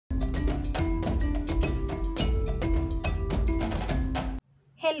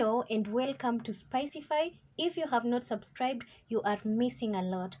Hello and welcome to Spicify. If you have not subscribed, you are missing a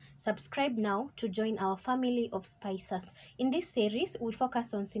lot. Subscribe now to join our family of spicers. In this series, we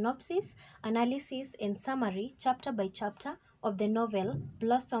focus on synopsis, analysis, and summary chapter by chapter of the novel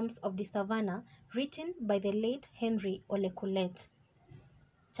Blossoms of the Savannah, written by the late Henry Olekulet.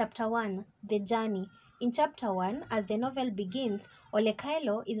 Chapter 1, The Journey. In Chapter 1, as the novel begins,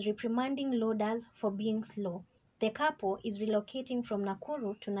 Olekailo is reprimanding loaders for being slow. The couple is relocating from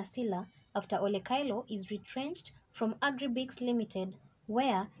Nakuru to Nasila after Olekailo is retrenched from Agribix Limited,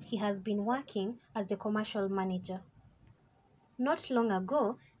 where he has been working as the commercial manager. Not long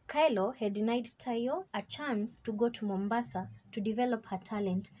ago, Kailo had denied Tayo a chance to go to Mombasa to develop her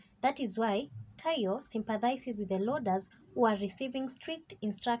talent. That is why Tayo sympathizes with the loaders who are receiving strict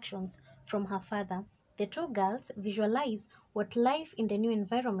instructions from her father. The two girls visualize what life in the new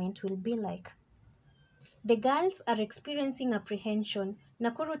environment will be like. The girls are experiencing apprehension.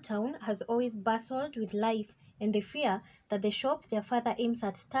 Nakuru town has always bustled with life, and they fear that the shop their father aims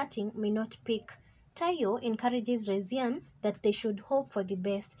at starting may not pick. Tayo encourages Rezian that they should hope for the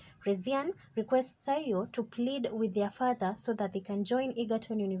best. Rezian requests Tayo to plead with their father so that they can join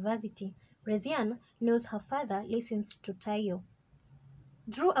Egerton University. Rezian knows her father listens to Tayo.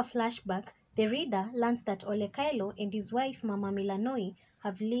 Through a flashback, the reader learns that Olekailo and his wife Mama Milanoi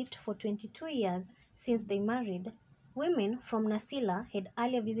have lived for 22 years since they married. Women from Nasila had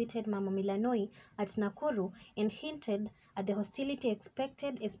earlier visited Mama Milanoi at Nakuru and hinted at the hostility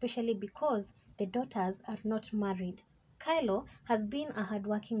expected, especially because the daughters are not married. Kailo has been a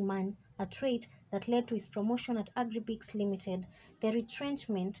hardworking man, a trait that led to his promotion at Agribix Limited. The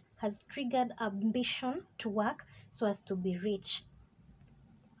retrenchment has triggered ambition to work so as to be rich.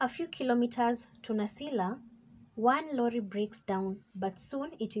 A few kilometers to Nasila, one lorry breaks down, but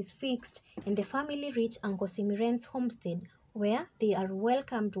soon it is fixed and the family reach Uncle Simiren's homestead, where they are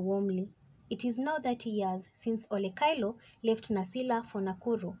welcomed warmly. It is now 30 years since Olekailo left Nasila for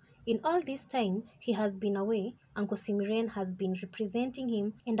Nakuru. In all this time he has been away, Uncle Simiren has been representing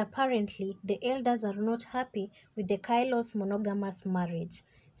him, and apparently the elders are not happy with the Kailo's monogamous marriage.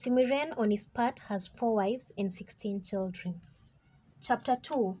 Simiren on his part has 4 wives and 16 children. Chapter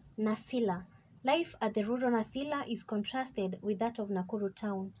 2, Nasila. Life at the rural Nasila is contrasted with that of Nakuru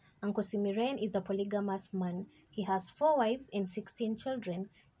town. Uncle Simiren is a polygamous man. He has 4 wives and 16 children.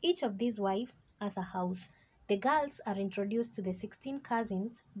 Each of these wives has a house. The girls are introduced to the 16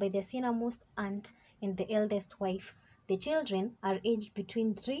 cousins by the senior-most aunt and the eldest wife. The children are aged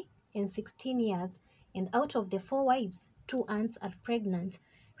between 3 and 16 years, and out of the 4 wives, 2 aunts are pregnant.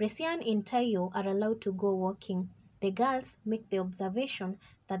 Resian and Tayo are allowed to go walking. The girls make the observation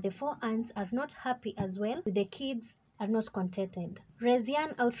that the 4 aunts are not happy as well, with the kids are not contented.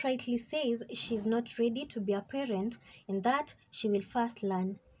 Rezian outrightly says she is not ready to be a parent and that she will first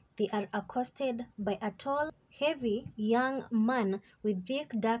learn. They are accosted by a tall, heavy, young man with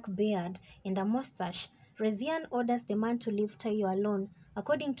thick dark beard and a mustache. Rezian orders the man to leave Tayo alone.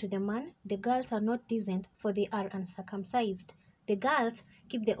 According to the man, the girls are not decent for they are uncircumcised. The girls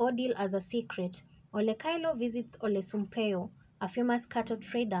keep the ordeal as a secret. Olekailo visits Ole Sumpeo, a famous cattle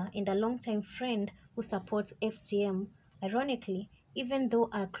trader and a longtime friend who supports FGM. Ironically, even though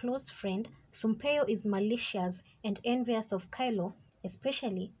a close friend, Sumpeo is malicious and envious of Kailo,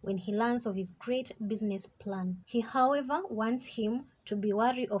 especially when he learns of his great business plan. He, however, wants him to be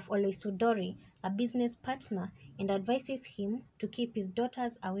wary of Oloisudori, a business partner, and advises him to keep his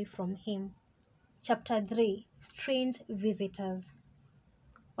daughters away from him. Chapter 3, Strange Visitors.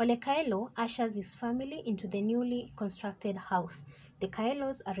 Olekailo ushers his family into the newly constructed house. The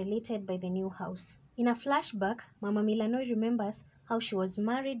Kaelos are related by the new house. In a flashback, Mama Milanoi remembers how she was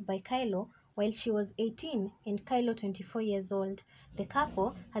married by Kailo while she was 18 and Kailo 24 years old. The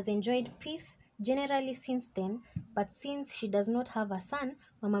couple has enjoyed peace generally since then, but since she does not have a son,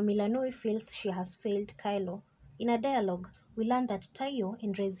 Mama Milanoi feels she has failed Kailo. In a dialogue, we learn that Tayo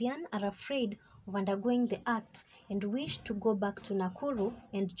and Rezian are afraid of undergoing the act and wish to go back to Nakuru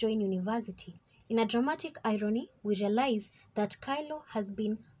and join university. In a dramatic irony, we realize that Kailo has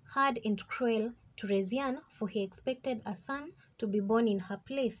been hard and cruel to Rezian, for he expected a son to be born in her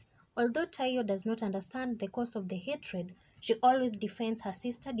place. Although Tayo does not understand the cause of the hatred, she always defends her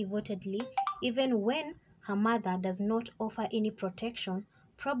sister devotedly, even when her mother does not offer any protection.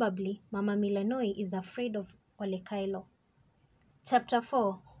 Probably Mama Milanoi is afraid of Olekailo. Chapter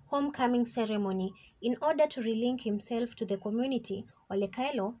 4, Homecoming Ceremony. In order to relink himself to the community,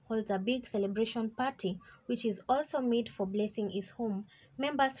 Olekailo holds a big celebration party, which is also made for blessing his home.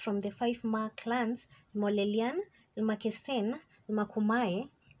 Members from the 5 Ma clans, Molelian, Lmakesen, Lmakumae,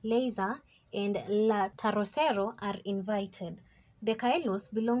 Leiza, and La Tarosero are invited. The Kailos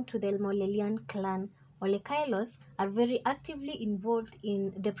belong to the Molelian clan. Ole Kailos are very actively involved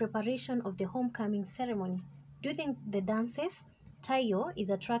in the preparation of the homecoming ceremony. During the dances, Tayo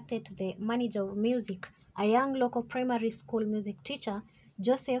is attracted to the manager of music, a young local primary school music teacher,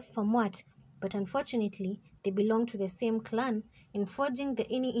 Joseph Pamwat, but unfortunately, they belong to the same clan, and forging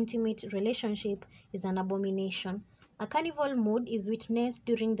any intimate relationship is an abomination. A carnival mood is witnessed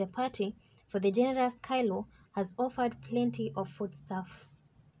during the party, for the generous Kylo has offered plenty of foodstuff.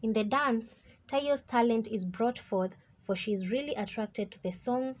 In the dance, Tayo's talent is brought forth, for she is really attracted to the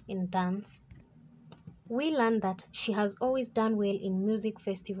song and dance. We learn that she has always done well in music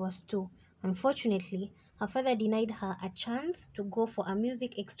festivals too. Unfortunately, her father denied her a chance to go for a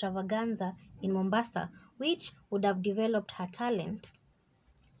music extravaganza in Mombasa, which would have developed her talent.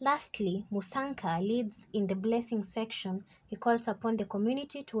 Lastly, Musanka leads in the blessing section. He calls upon the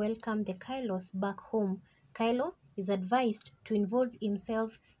community to welcome the Kailos back home. Kailo is advised to involve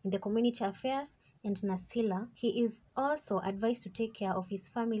himself in the community affairs, and Nasila, he is also advised to take care of his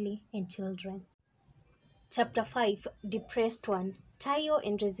family and children. Chapter 5, Depressed One. Tayo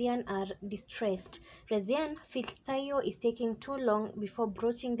and Rezian are distressed. Rezian feels Tayo is taking too long before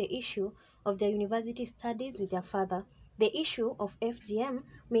broaching the issue of their university studies with their father. The issue of FGM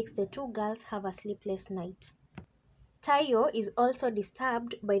makes the two girls have a sleepless night. Tayo is also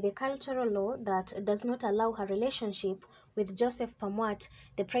disturbed by the cultural law that does not allow her relationship with Joseph Pamwat,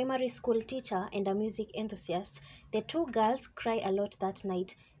 the primary school teacher and a music enthusiast. The two girls cry a lot that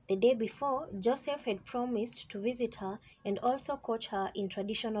night. The day before, Joseph had promised to visit her and also coach her in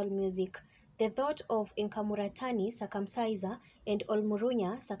traditional music. The thought of Enkamuratani circumciser and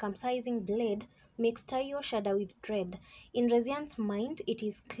Olmurunya circumcising blade makes Tayo shudder with dread. In Rezian's mind, it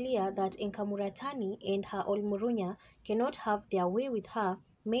is clear that Enkamuratani and her Olmurunya cannot have their way with her,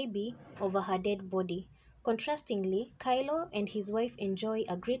 maybe over her dead body. Contrastingly, Kylo and his wife enjoy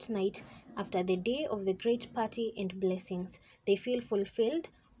a great night after the day of the great party and blessings. They feel fulfilled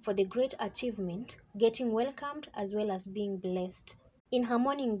for the great achievement, getting welcomed as well as being blessed. In her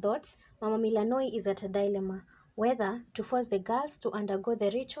morning thoughts, Mama Milanoi is at a dilemma whether to force the girls to undergo the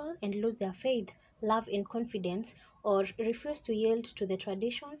ritual and lose their faith, love, and confidence, or refuse to yield to the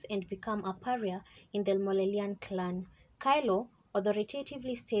traditions and become a pariah in the Molelian clan. Kylo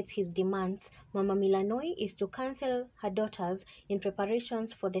authoritatively states his demands. Mama Milanoi is to counsel her daughters in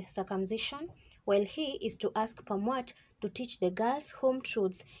preparations for the circumcision, while he is to ask Pamwat to teach the girls home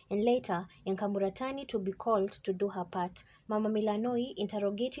truths, and later Enkamuratani to be called to do her part. Mama Milanoi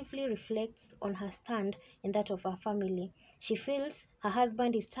interrogatively reflects on her stand and that of her family. She feels her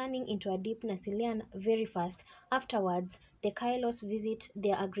husband is turning into a deep Nasilian very fast. Afterwards, the Kailos visit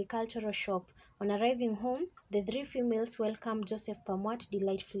their agricultural shop. On arriving home, the three females welcome Joseph Pamwat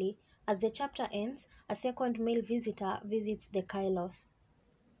delightfully. As the chapter ends, a second male visitor visits the Kailos.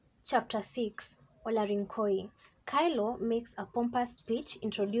 Chapter 6, Olarinkoi. Kylo makes a pompous speech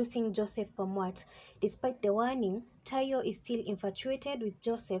introducing Joseph Pamwat. Despite the warning, Tayo is still infatuated with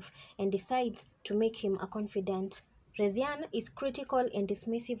Joseph and decides to make him a confidant. Rezian is critical and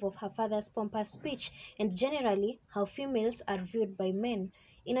dismissive of her father's pompous speech and generally how females are viewed by men.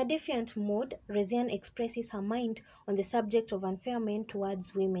 In a defiant mood, Rezian expresses her mind on the subject of unfair men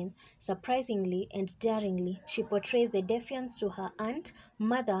towards women. Surprisingly and daringly, she portrays the defiance to her aunt,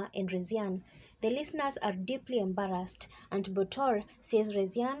 mother, and Rezian. The listeners are deeply embarrassed, and Botor says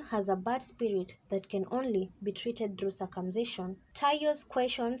Rezian has a bad spirit that can only be treated through circumcision. Tayo's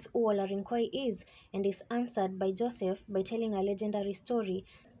questions who Olarinkoi is and is answered by Joseph by telling a legendary story.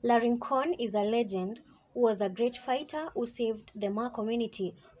 Larinkon is a legend who was a great fighter who saved the Ma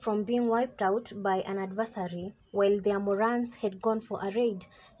community from being wiped out by an adversary while the Amorans had gone for a raid.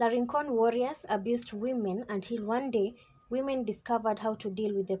 Larinkon warriors abused women until one day women discovered how to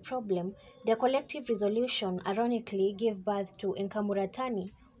deal with the problem. Their collective resolution ironically gave birth to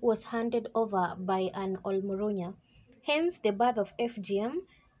Enkamuratani, who was handed over by an Olmurunya. Hence the birth of FGM,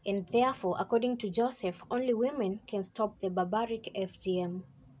 and therefore, according to Joseph, only women can stop the barbaric FGM.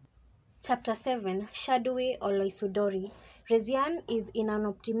 Chapter 7, Shadowy Oloisudori. Rezian is in an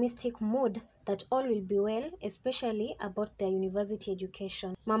optimistic mood that all will be well, especially about their university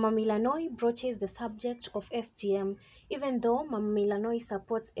education. Mama Milanoi broaches the subject of FGM. Even though Mama Milanoi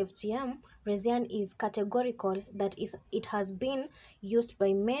supports FGM, Rezian is categorical that it has been used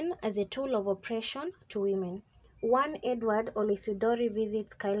by men as a tool of oppression to women. One Edward Oloisudori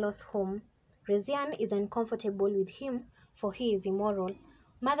visits Kylo's home. Rezian is uncomfortable with him, for he is immoral.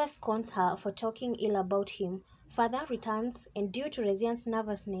 Mother scorns her for talking ill about him. father returns, and due to Rezian's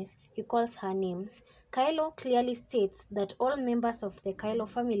nervousness, he calls her names. Kylo clearly states that all members of the Kylo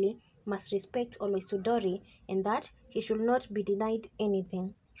family must respect Oloisudori and that he should not be denied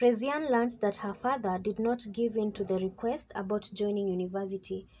anything. Rezian learns that her father did not give in to the request about joining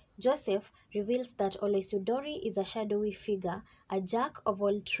university. Joseph reveals that Oloisudori is a shadowy figure, a jack of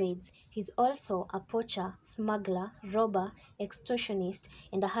all trades. He's also a poacher, smuggler, robber, extortionist,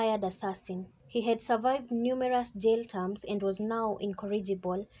 and a hired assassin. He had survived numerous jail terms and was now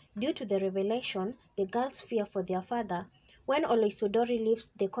incorrigible. Due to the revelation, the girls fear for their father. When Oloisudori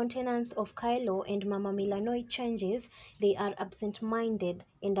leaves the countenance of Kylo and Mama Milanoi changes, they are absent-minded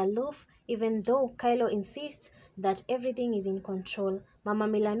and aloof, even though Kylo insists that everything is in control. Mama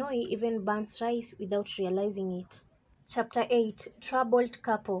Milanoi even burns rice without realizing it. Chapter 8 Troubled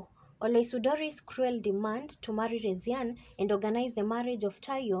Couple. Oloisudori's cruel demand to marry Rezian and organize the marriage of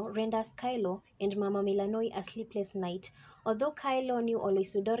Tayo renders Kylo and Mama Milanoi a sleepless night. Although Kylo knew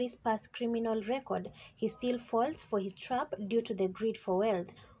Oloisudori's past criminal record, he still falls for his trap due to the greed for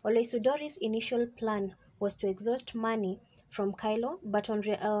wealth. Oloisudori's initial plan was to exhaust money from Kylo, but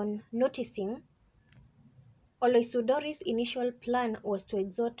on noticing Oloisudori's initial plan was to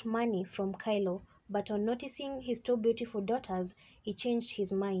extort money from Kylo, but on noticing his two beautiful daughters, he changed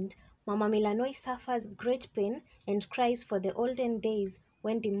his mind. Mama Milanoi suffers great pain and cries for the olden days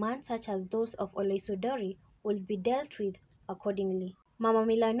when demands such as those of Oloisudori would be dealt with accordingly. Mama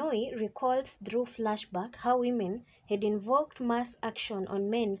Milanoi recalls through flashback how women had invoked mass action on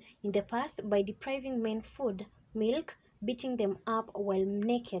men in the past by depriving men food, milk, beating them up while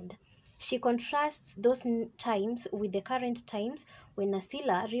naked. She contrasts those times with the current times when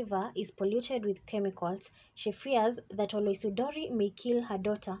Nasila River is polluted with chemicals. She fears that Oloisudori may kill her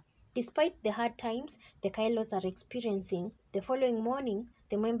daughter. Despite the hard times the Kylos are experiencing, the following morning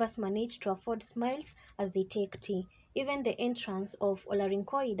the members manage to afford smiles as they take tea. Even the entrance of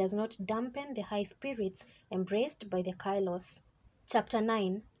Olarinkoi does not dampen the high spirits embraced by the Kylos. Chapter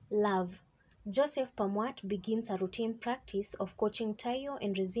 9 Love. Joseph Pamwat begins a routine practice of coaching Tayo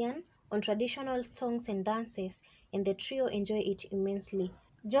and Rezian on traditional songs and dances, and the trio enjoy it immensely.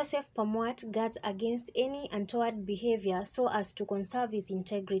 Joseph Pamwat guards against any untoward behavior so as to conserve his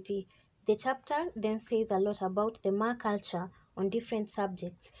integrity. The chapter then says a lot about the Ma culture on different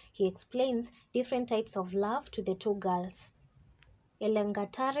subjects. He explains different types of love to the two girls.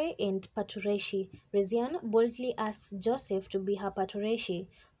 Elengatare and Patureshi. Rezian boldly asks Joseph to be her Patureshi,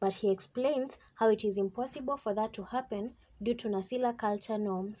 but he explains how it is impossible for that to happen due to Nasila culture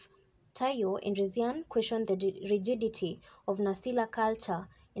norms. Tayo and Rezian question the rigidity of Nasila culture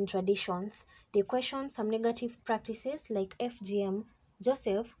and traditions. They question some negative practices like FGM.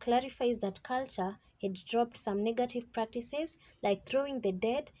 Joseph clarifies that culture had dropped some negative practices like throwing the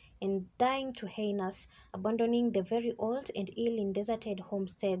dead and dying to hyenas, abandoning the very old and ill in deserted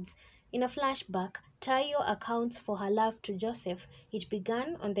homesteads. In a flashback, Tayo accounts for her love to Joseph. It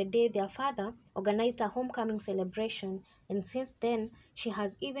began on the day their father organized a homecoming celebration, and since then, she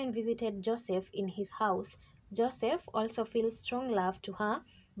has even visited Joseph in his house. Joseph also feels strong love to her,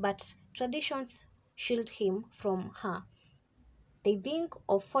 but traditions shield him from her. They think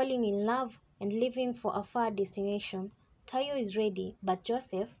of falling in love and leaving for a far destination. Tayo is ready, but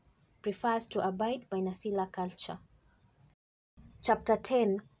Joseph prefers to abide by Nasila culture. Chapter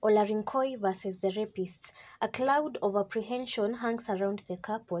 10 Olarinkoi versus the Rapists. A cloud of apprehension hangs around the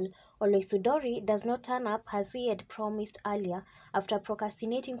couple. Oloisudori does not turn up as he had promised earlier. After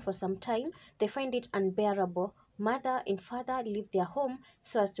procrastinating for some time, they find it unbearable. Mother and father leave their home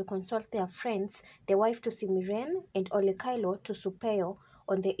so as to consult their friends, the wife to Simiren and Olekailo to Supeo,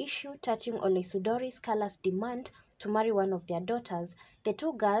 on the issue touching Oloisudori's callous demand to marry one of their daughters. The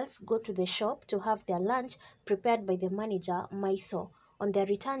two girls go to the shop to have their lunch prepared by the manager, Maiso. On their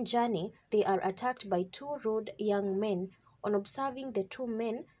return journey, they are attacked by two rude young men. On observing the two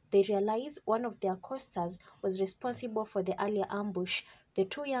men, they realize one of their costers was responsible for the earlier ambush. The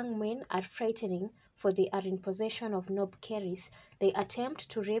two young men are frightening, for they are in possession of Nob Keris. They attempt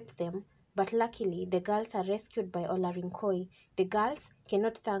to rape them, but luckily the girls are rescued by Olarinkoi. The girls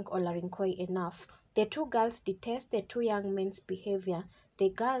cannot thank Olarinkoi enough. The two girls detest the two young men's behavior. The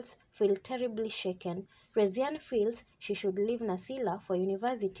girls feel terribly shaken. Rezian feels she should leave Nasila for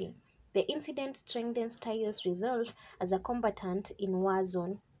university. The incident strengthens Tayo's resolve as a combatant in war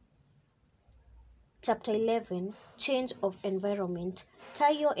zone. Chapter 11 Change of Environment.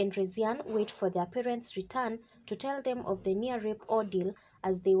 Tayo and Rezian wait for their parents' return to tell them of the near rape ordeal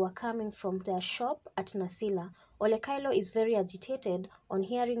as they were coming from their shop at Nasila. Olekailo is very agitated on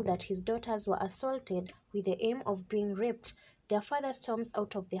hearing that his daughters were assaulted with the aim of being raped. Their father storms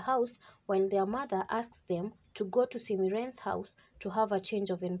out of the house while their mother asks them to go to Simiren's house to have a change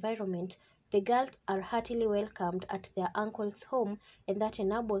of environment. The girls are heartily welcomed at their uncle's home, and that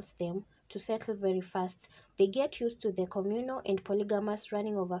enables them to settle very fast. They get used to the communal and polygamous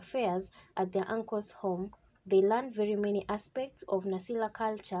running of affairs at their uncle's home. They learn very many aspects of Nasila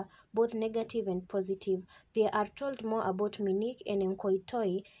culture, both negative and positive. They are told more about Minik and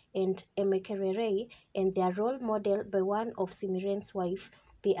Nkoitoi and Emekerere and their role model by one of Simiren's wife.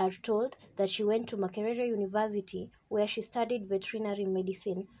 They are told that she went to Makerere University where she studied veterinary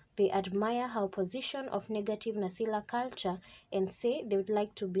medicine. They admire her position of negative Nasila culture and say they would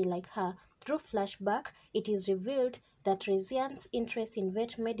like to be like her. Through flashback, it is revealed that Rezian's interest in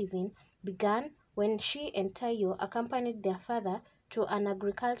vet medicine began when she and Tayo accompanied their father to an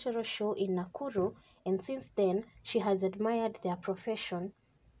agricultural show in Nakuru, and since then she has admired their profession.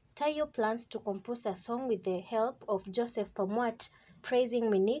 Tayo plans to compose a song with the help of Joseph Pamwat, praising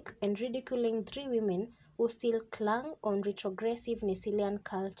Minik and ridiculing three women who still clung on retrogressive Nisilian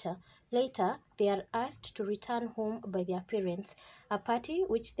culture. Later, they are asked to return home by their parents. A party,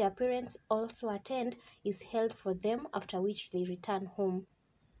 which their parents also attend, is held for them, after which they return home.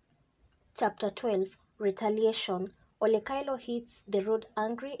 Chapter 12. Retaliation. Olekailo hits the road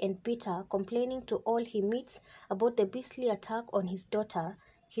angry and bitter, complaining to all he meets about the beastly attack on his daughter.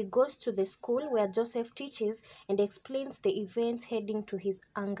 He goes to the school where Joseph teaches and explains the events heading to his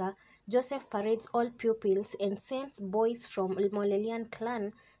anger. Joseph parades all pupils and sends boys from Molelian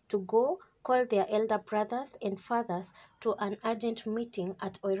clan to go call their elder brothers and fathers to an urgent meeting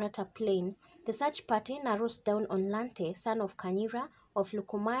at Oirata Plain. The search party narrows down on Lante, son of Kanyira, of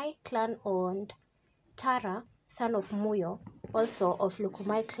Lukumai clan, and Tara, son of Muyo, also of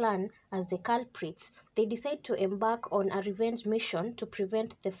Lukumai clan, as the culprits. They decide to embark on a revenge mission to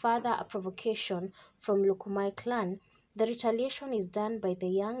prevent the further provocation from Lukumai clan. The retaliation is done by the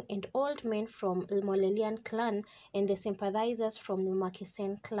young and old men from Molelian clan and the sympathizers from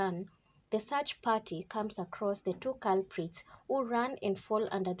Lumakisen clan. The search party comes across the two culprits, who run and fall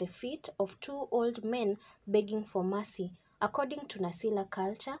under the feet of two old men begging for mercy. According to Nasila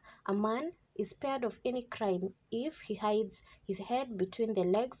culture, a man is spared of any crime if he hides his head between the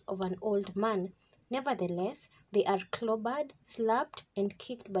legs of an old man. Nevertheless, they are clobbered, slapped, and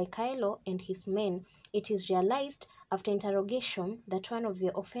kicked by Kailo and his men. It is realized after interrogation that one of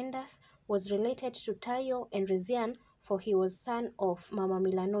the offenders was related to Tayo and Rezian, for he was son of Mama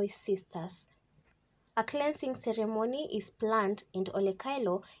Milanoi's sisters. A cleansing ceremony is planned and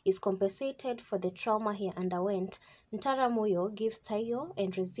Olekailo is compensated for the trauma he underwent. Ntaramuyo gives Tayo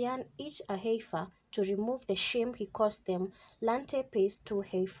and Rezian each a heifer to remove the shame he caused them. Lante pays 2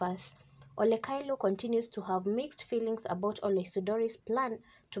 heifers. Olekailo continues to have mixed feelings about Oloisudori's plan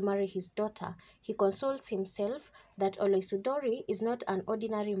to marry his daughter. He consoles himself that Oloisudori is not an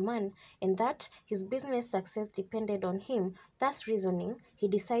ordinary man and that his business success depended on him. Thus reasoning, he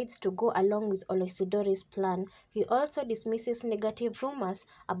decides to go along with Oloisudori's plan. He also dismisses negative rumors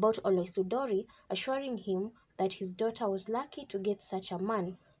about Oloisudori, assuring him that his daughter was lucky to get such a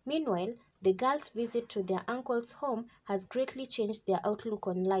man. Meanwhile, the girls' visit to their uncle's home has greatly changed their outlook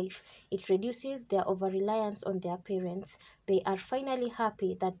on life. It reduces their over-reliance on their parents. They are finally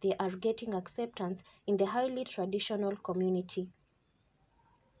happy that they are getting acceptance in the highly traditional community.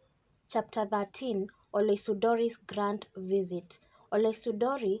 Chapter 13. Oloisudori's Grand Visit.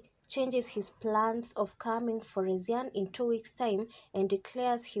 Oloisudori changes his plans of coming for Rezian in 2 weeks' time and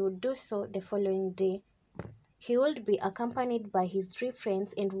declares he would do so the following day. He would be accompanied by his 3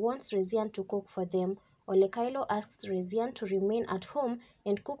 friends and wants Rezian to cook for them. Olekailo asks Rezian to remain at home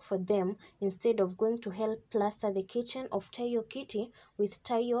and cook for them instead of going to help plaster the kitchen of Tayo Kitty with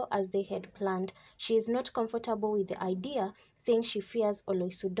Tayo as they had planned. She is not comfortable with the idea, saying she fears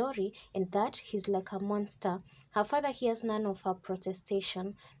Oloisudori and that he's like a monster. Her father hears none of her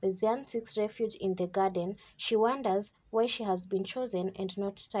protestation. Rezian seeks refuge in the garden. She wonders why she has been chosen and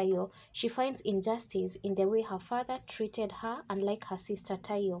not Tayo. She finds injustice in the way her father treated her, unlike her sister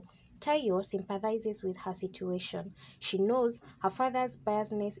Tayo. Tayo sympathizes with her situation. She knows her father's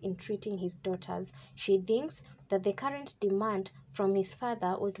biasness in treating his daughters. She thinks that the current demand from his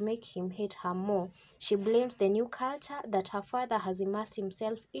father would make him hate her more. She blames the new culture that her father has immersed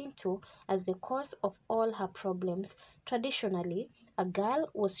himself into as the cause of all her problems. Traditionally, a girl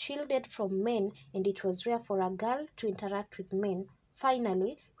was shielded from men and it was rare for a girl to interact with men.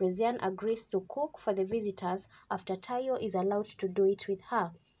 Finally, Rezian agrees to cook for the visitors after Tayo is allowed to do it with her.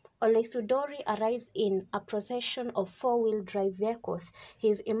 Oloisudori arrives in a procession of 4-wheel drive vehicles. He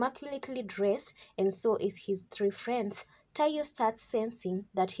is immaculately dressed and so is his 3 friends. Tayo starts sensing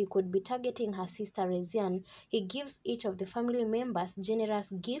that he could be targeting her sister Rezian. He gives each of the family members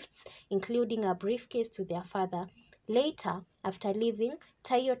generous gifts, including a briefcase to their father. Later, after leaving,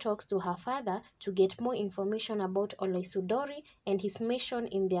 Tayo talks to her father to get more information about Oloisudori and his mission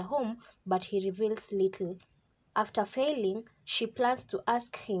in their home, but he reveals little. After failing, she plans to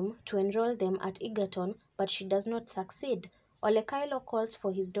ask him to enroll them at Egerton, but she does not succeed. Olekailo calls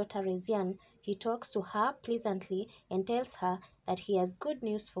for his daughter Rezian. He talks to her pleasantly and tells her that he has good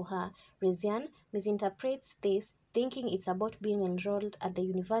news for her. Rezian misinterprets this, thinking it's about being enrolled at the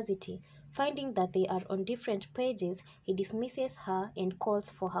university. Finding that they are on different pages, he dismisses her and calls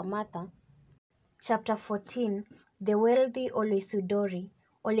for her mother. Chapter 14. The Wealthy Oloisudori.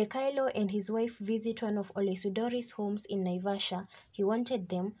 Olekailo and his wife visit one of Oloisudori's homes in Naivasha. He wanted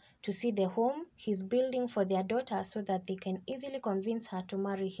them to see the home he's building for their daughter so that they can easily convince her to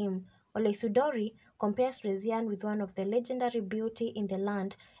marry him. Oloisudori compares Rezian with one of the legendary beauty in the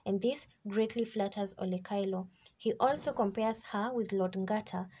land, and this greatly flatters Olekailo. He also compares her with Lord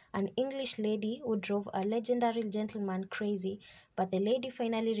Ngata, an English lady who drove a legendary gentleman crazy, but the lady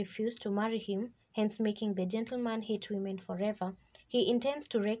finally refused to marry him, hence making the gentleman hate women forever. He intends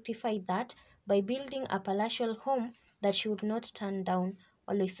to rectify that by building a palatial home that she would not turn down.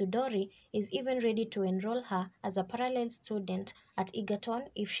 Oloisudori is even ready to enroll her as a parallel student at Egerton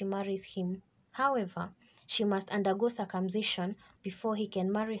if she marries him. However, she must undergo circumcision before he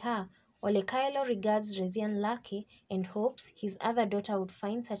can marry her. Olekailo regards Rezian lucky and hopes his other daughter would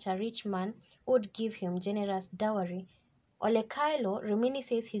find such a rich man who would give him generous dowry. Olekailo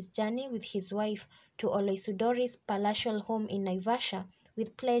reminisces his journey with his wife to Oloisudori's palatial home in Naivasha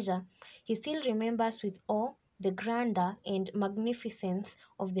with pleasure. He still remembers with awe the grandeur and magnificence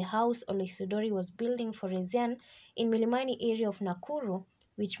of the house Oloisudori was building for Rezian in Milimani area of Nakuru,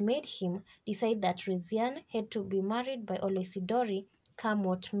 which made him decide that Rezian had to be married by Oloisudori, come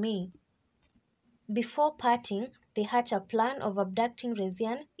what may. Before parting, they hatch a plan of abducting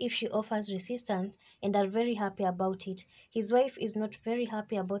Rezian if she offers resistance and are very happy about it. His wife is not very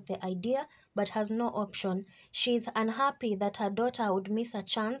happy about the idea but has no option. She is unhappy that her daughter would miss a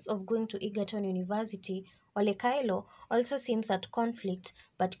chance of going to Egerton University. Olekailo also seems at conflict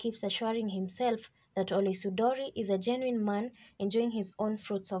but keeps assuring himself that Oloisudori is a genuine man enjoying his own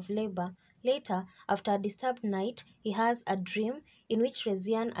fruits of labor. Later, after a disturbed night, he has a dream in which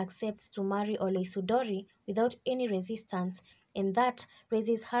Rezian accepts to marry Oloisudori without any resistance, and that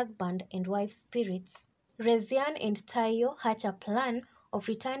raises husband and wife spirits. Rezian and Tayo hatch a plan of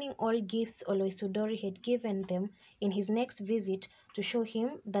returning all gifts Oloisudori had given them in his next visit to show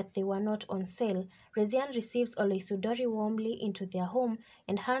him that they were not on sale. Rezian receives Oloisudori warmly into their home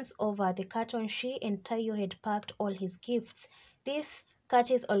and hands over the carton she and Tayo had packed all his gifts. This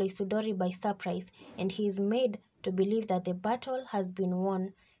catches Oloisudori by surprise, and he is made to believe that the battle has been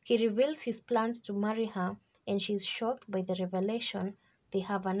won. He reveals his plans to marry her, and she is shocked by the revelation. They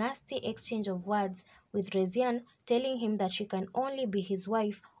have a nasty exchange of words, with Rezian telling him that she can only be his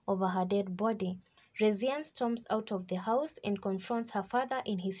wife over her dead body. Rezian storms out of the house and confronts her father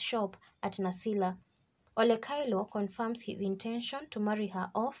in his shop at Nasila. Olekailo confirms his intention to marry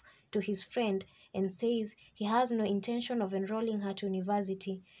her off to his friend and says he has no intention of enrolling her to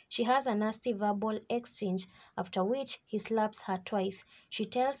university. She has a nasty verbal exchange, after which he slaps her twice. She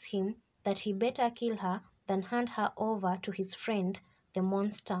tells him that he better kill her than hand her over to his friend, the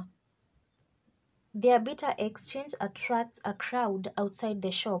monster. Their bitter exchange attracts a crowd outside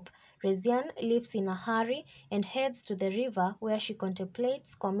the shop. Rezian leaves in a hurry and heads to the river where she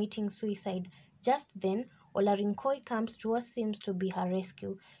contemplates committing suicide. Just then, Olarinkoi comes to what seems to be her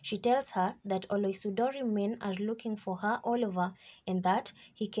rescue. She tells her that Oloisudori men are looking for her all over and that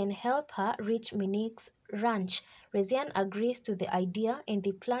he can help her reach Minik's ranch. Rezian agrees to the idea and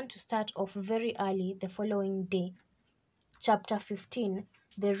they plan to start off very early the following day. Chapter 15.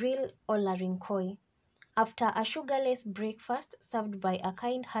 The Real Olarinkoi. After a sugarless breakfast served by a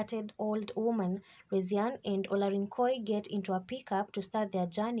kind-hearted old woman, Rezian and Olarinkoi get into a pickup to start their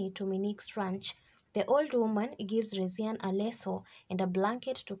journey to Minik's ranch. The old woman gives Rezian a lasso and a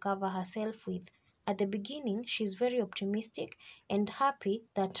blanket to cover herself with. At the beginning, she is very optimistic and happy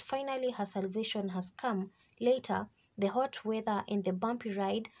that finally her salvation has come. Later, the hot weather and the bumpy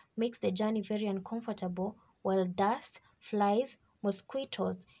ride makes the journey very uncomfortable, while dust, flies,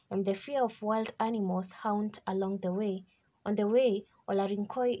 mosquitoes, and the fear of wild animals haunt along the way. On the way,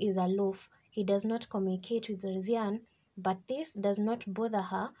 Olarinkoi is aloof. He does not communicate with Rezian, but this does not bother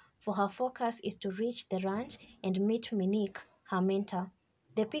her, for her focus is to reach the ranch and meet Minik, her mentor.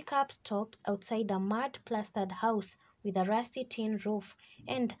 The pickup stops outside a mud-plastered house with a rusty tin roof,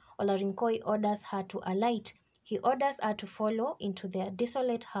 and Olarinkoi orders her to alight. He orders her to follow into their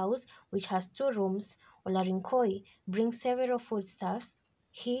desolate house, which has 2 rooms. Olarinkoi brings several foodstuffs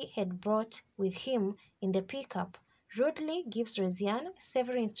he had brought with him in the pickup, rudely gives Rezian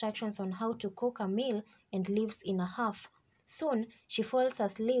several instructions on how to cook a meal, and leaves in a huff. Soon she falls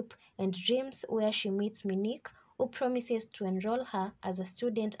asleep and dreams where she meets Minik, who promises to enroll her as a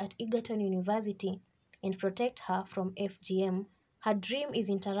student at Egerton University and protect her from FGM. Her dream is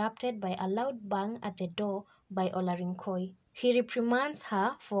interrupted by a loud bang at the door by Olarinkoi. He reprimands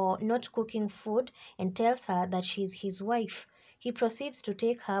her for not cooking food and tells her that she is his wife. He proceeds to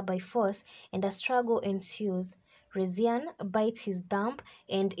take her by force, and a struggle ensues. Rezian bites his thumb,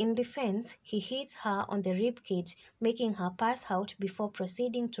 and in defense, he hits her on the ribcage, making her pass out before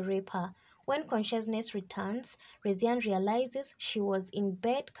proceeding to rape her. When consciousness returns, Rezian realizes she was in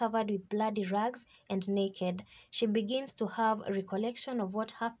bed covered with bloody rags and naked. She begins to have a recollection of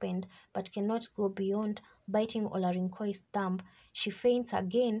what happened, but cannot go beyond biting Olarinkoi's thumb. She faints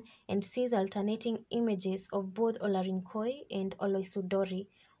again and sees alternating images of both Olarinkoi and Oloisudori.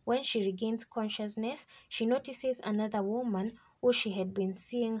 When she regains consciousness, she notices another woman who she had been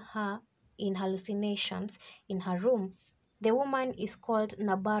seeing her in hallucinations in her room. The woman is called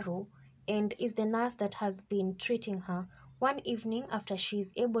Nabaru and is the nurse that has been treating her. One evening, after she is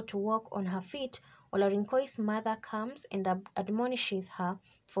able to walk on her feet, Olarinkoi's mother comes and admonishes her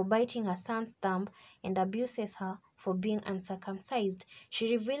for biting her son's thumb and abuses her for being uncircumcised.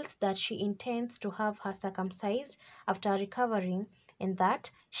 She reveals that she intends to have her circumcised after recovering, and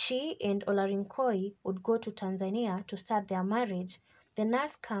that she and Olarinkoi would go to Tanzania to start their marriage. The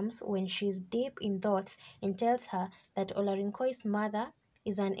nurse comes when she is deep in thoughts and tells her that Olarinkoi's mother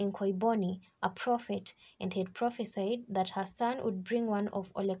is an Enkoiboni, a prophet, and had prophesied that her son would bring one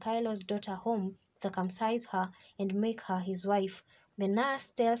of Olekailo's daughter home, circumcise her, and make her his wife. The nurse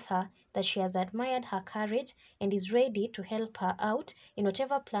tells her that she has admired her courage and is ready to help her out in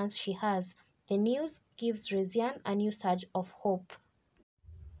whatever plans she has. The news gives Rezian a new surge of hope.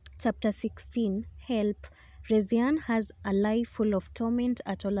 Chapter 16. Help. Rezian has a life full of torment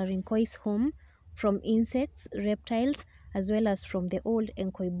at Olarinkoi's home, from insects, reptiles, as well as from the old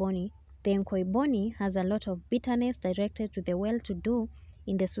Enkoiboni. The Enkoiboni has a lot of bitterness directed to the well-to-do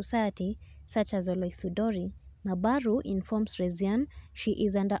in the society, such as Oloisudori. Nabaru informs Rezian she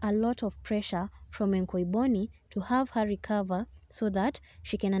is under a lot of pressure from Enkoiboni to have her recover so that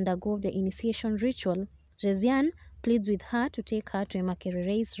she can undergo the initiation ritual. Rezian pleads with her to take her to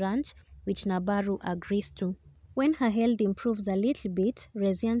Emakererei's ranch, which Nabaru agrees to. When her health improves a little bit,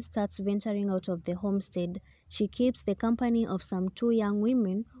 Rezian starts venturing out of the homestead. She keeps the company of some 2 young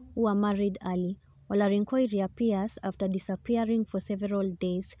women who are married early. Olarinkoi reappears after disappearing for several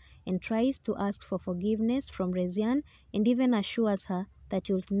days and tries to ask for forgiveness from Rezian and even assures her that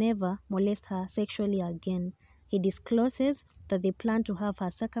he will never molest her sexually again. He discloses that they plan to have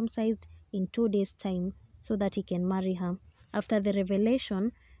her circumcised in 2 days' time so that he can marry her. After the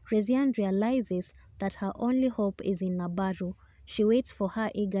revelation, Rezian realizes that her only hope is in Nabaru. She waits for her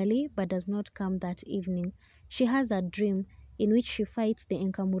eagerly but does not come that evening. She has a dream in which she fights the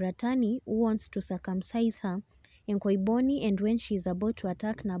Enkamuratani who wants to circumcise her. Enkoiboni, and when she is about to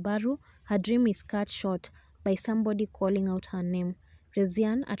attack Nabaru, her dream is cut short by somebody calling out her name.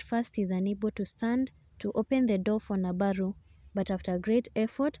 Rezian at first is unable to stand to open the door for Nabaru, but after great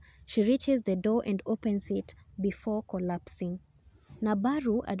effort, she reaches the door and opens it before collapsing.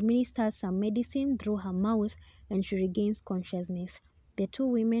 Nabaru administers some medicine through her mouth and she regains consciousness. The 2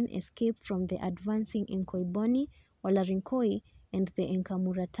 women escape from the advancing Enkoiboni, Olarinkoi, and the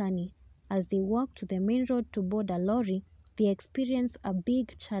Enkamuratani. As they walk to the main road to board a lorry, they experience a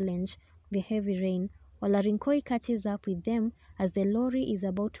big challenge, the heavy rain. Olarinkoi catches up with them as the lorry is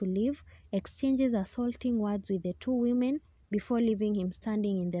about to leave, exchanges assaulting words with the 2 women before leaving him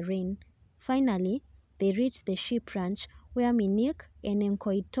standing in the rain. Finally, they reach the sheep ranch where Minik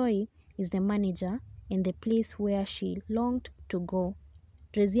Enenkoitoi is the manager and the place where she longed to go.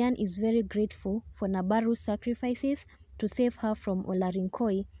 Rezian is very grateful for Nabaru's sacrifices to save her from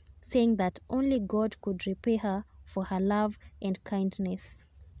Olarinkoi, saying that only God could repay her for her love and kindness.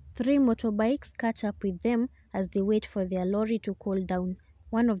 3 motorbikes catch up with them as they wait for their lorry to cool down.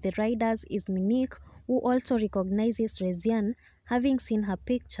 One of the riders is Minik, who also recognizes Rezian, having seen her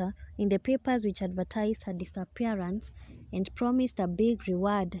picture in the papers which advertised her disappearance and promised a big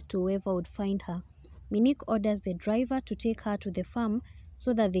reward to whoever would find her. Minik orders the driver to take her to the farm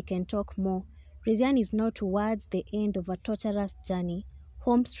so that they can talk more. Rezian is now towards the end of a torturous journey,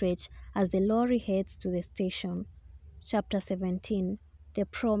 home stretch, as the lorry heads to the station. Chapter 17. The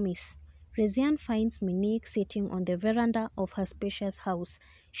Promise. Rezian finds Minik sitting on the veranda of her spacious house.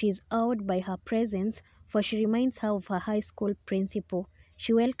 She is awed by her presence, for she reminds her of her high school principal.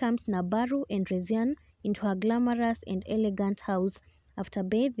 She welcomes Nabaru and Rezian into her glamorous and elegant house. After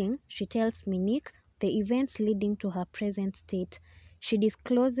bathing, she tells Minik the events leading to her present state. She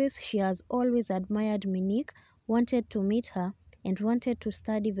discloses she has always admired Minik, wanted to meet her, and wanted to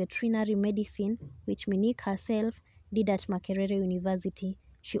study veterinary medicine, which Minik herself did at Makerere University.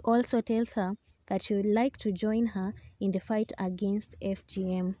 She also tells her that she would like to join her in the fight against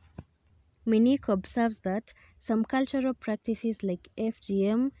FGM. Minik observes that some cultural practices like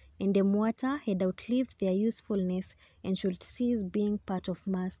FGM and Mwata had outlived their usefulness and should cease being part of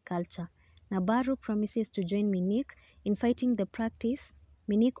mass culture. Nabaru promises to join Minik in fighting the practice.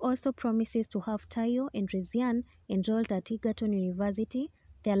 Minik also promises to have Tayo and Rezian enrolled at Egerton University,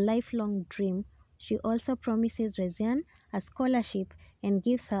 their lifelong dream. She also promises Rezian a scholarship and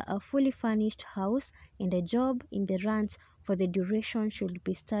gives her a fully furnished house and a job in the ranch for the duration she'll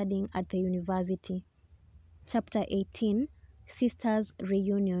be studying at the university. Chapter 18, Sisters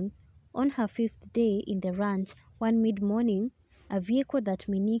Reunion. On her 5th day in the ranch, one mid-morning, a vehicle that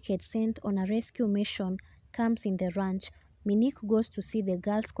Minik had sent on a rescue mission comes in the ranch. Minik goes to see the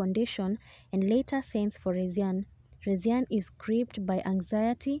girl's condition and later sends for Rezian. Rezian is gripped by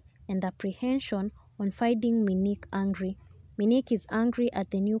anxiety and apprehension on finding Minik angry. Minik is angry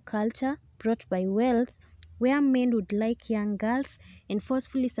at the new culture brought by wealth, where men would like young girls and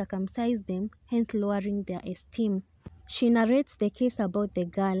forcefully circumcise them, hence lowering their esteem. She narrates the case about the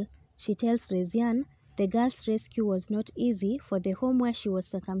girl. She tells Rezian the girl's rescue was not easy, for the home where she was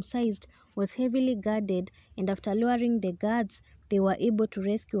circumcised was heavily guarded, and after lowering the guards, they were able to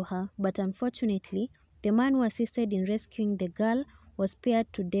rescue her, but unfortunately, the man who assisted in rescuing the girl was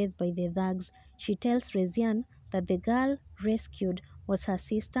speared to death by the thugs. She tells Rezian that the girl rescued was her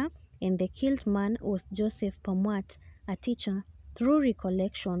sister, and the killed man was Joseph Pamwat, a teacher. Through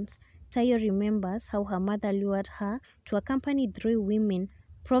recollections, Tayo remembers how her mother lured her to accompany 3 women,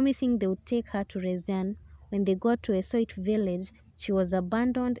 promising they would take her to Rezian. When they got to a Soit village, she was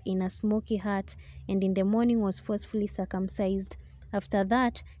abandoned in a smoky hut and in the morning was forcefully circumcised. After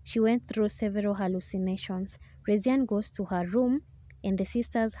that, she went through several hallucinations. Rezian goes to her room and the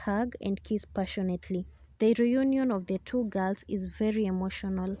sisters hug and kiss passionately. The reunion of the 2 girls is very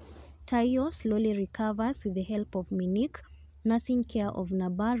emotional. Tayo slowly recovers with the help of Minik, nursing care of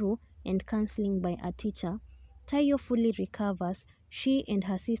Nabaru, and counseling by a teacher. Tayo fully recovers. She and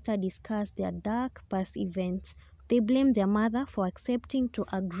her sister discuss their dark past events. They blame their mother for accepting to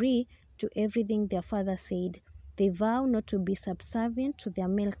agree to everything their father said. They vow not to be subservient to their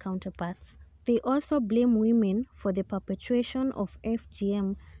male counterparts. They also blame women for the perpetuation of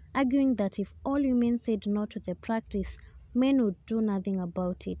FGM, arguing that if all women said no to the practice, men would do nothing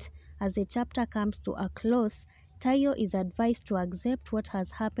about it. As the chapter comes to a close, Tayo is advised to accept what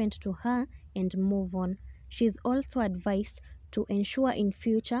has happened to her and move on. She is also advised to ensure in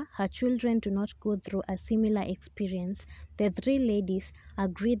future her children do not go through a similar experience. The 3 ladies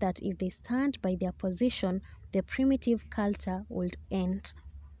agree that if they stand by their position, the primitive culture would end.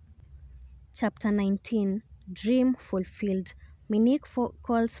 Chapter 19, Dream Fulfilled. Minik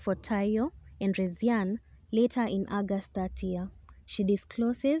calls for Tayo and Rezian later in August that year. She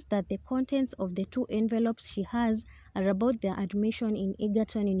discloses that the contents of the 2 envelopes she has are about their admission in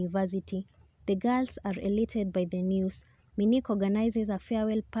Egerton University. The girls are elated by the news. Minik organizes a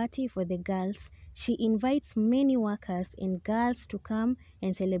farewell party for the girls. She invites many workers and girls to come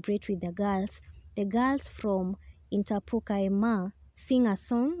and celebrate with the girls. The girls from Intapukaema sing a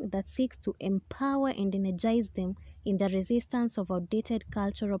song that seeks to empower and energize them in the resistance of outdated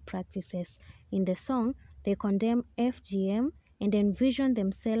cultural practices. In the song, they condemn FGM and envision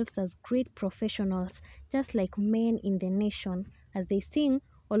themselves as great professionals, just like men in the nation. As they sing,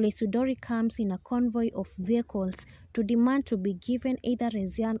 Oloisudori comes in a convoy of vehicles to demand to be given either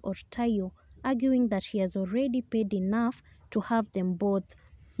Rezian or Tayo, arguing that he has already paid enough to have them both.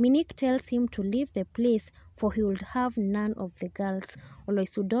 Minik tells him to leave the place, for he would have none of the girls.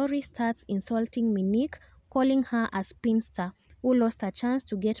 Oloisudori starts insulting Minik, calling her a spinster who lost her chance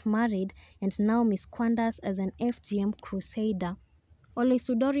to get married and now misquanders as an FGM crusader.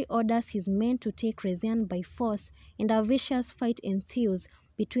 Oloisudori orders his men to take Rezian by force, and a vicious fight ensues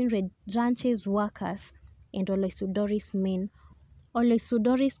between ranch's workers and Oloisudori's men.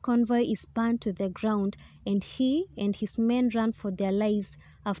 Oloisudori's convoy is burned to the ground, and he and his men run for their lives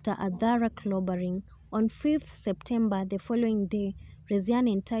after a thorough clobbering. On 5th September, the following day,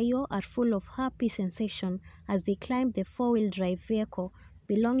 Rezian and Tayo are full of happy sensation as they climb the 4-wheel drive vehicle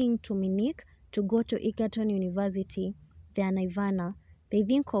belonging to Minik to go to Egerton University, their Savannah. They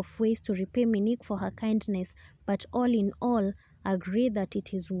think of ways to repay Minik for her kindness, but all in all, agree that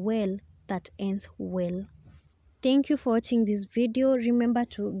it is well that ends well. Thank you for watching this video. Remember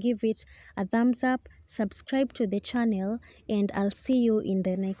to give it a thumbs up, subscribe to the channel, and I'll see you in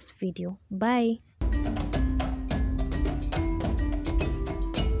the next video. Bye.